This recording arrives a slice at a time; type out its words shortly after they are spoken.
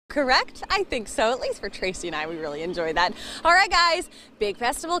correct? I think so. At least for Tracy and I, we really enjoy that. All right, guys, big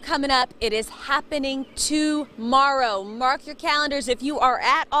festival coming up. It is happening tomorrow. Mark your calendars. If you are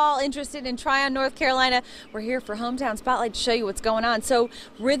at all interested in Tryon, North Carolina, we're here for Hometown Spotlight to show you what's going on. So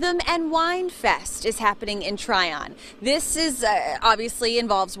Rhythm and Wine Fest is happening in Tryon. This is obviously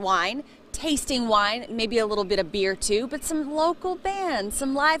involves wine. Tasting wine, maybe a little bit of beer too, but some local bands,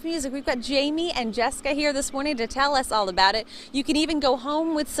 some live music. We've got Jamie and Jessica here this morning to tell us all about it. You can even go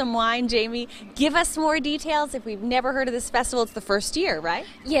home with some wine. Jamie, give us more details. If we've never heard of this festival, it's the first year, right?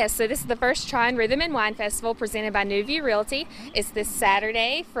 Yes, so this is the first Tryon Rhythm and Wine Festival presented by New View Realty. It's this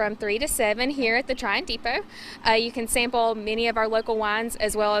Saturday from 3 to 7 here at the Tryon Depot. You can sample many of our local wines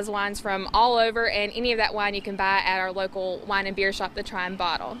as well as wines from all over, and any of that wine you can buy at our local wine and beer shop, the Tryon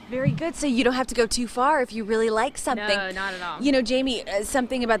Bottle. Very good. So you don't have to go too far if you really like something. No, not at all. You know, Jamie,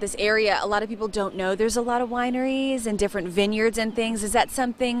 something about this area a lot of people don't know. There's a lot of wineries and different vineyards and things. Is that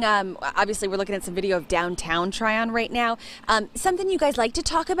something, obviously we're looking at some video of downtown Tryon right now, something you guys like to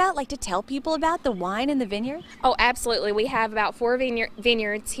talk about, like to tell people about, the wine and the vineyard? Oh, absolutely. We have about 4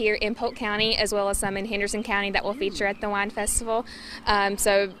 vineyards here in Polk County as well as some in Henderson County that will feature at the wine festival.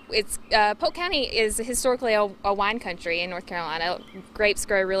 So it's Polk County is historically a wine country in North Carolina. Grapes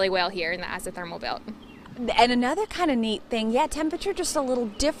grow really well here in the isothermal belt. And another kind of neat thing, yeah, temperature just a little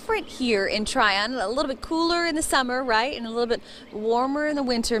different here in Tryon, a little bit cooler in the summer, right, and a little bit warmer in the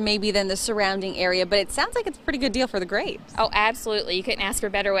winter maybe than the surrounding area, but it sounds like it's a pretty good deal for the grapes. Oh, absolutely. You couldn't ask for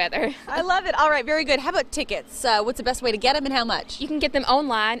better weather. I love it. All right, very good. How about tickets? What's the best way to get them and how much? You can get them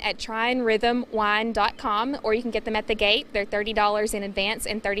online at TryonRhythmWine.com, or you can get them at the gate. They're $30 in advance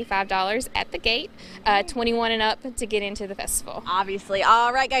and $35 at the gate, 21 and up to get into the festival. Obviously.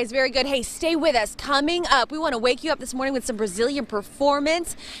 All right, guys, very good. Hey, stay with us. Coming up, we want to wake you up this morning with some Brazilian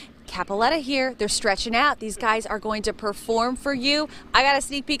performance. Capoletta here. They're stretching out. These guys are going to perform for you. I got a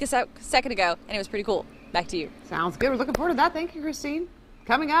sneak peek a second ago, and it was pretty cool. Back to you. Sounds good. We're looking forward to that. Thank you, Christine.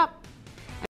 Coming up,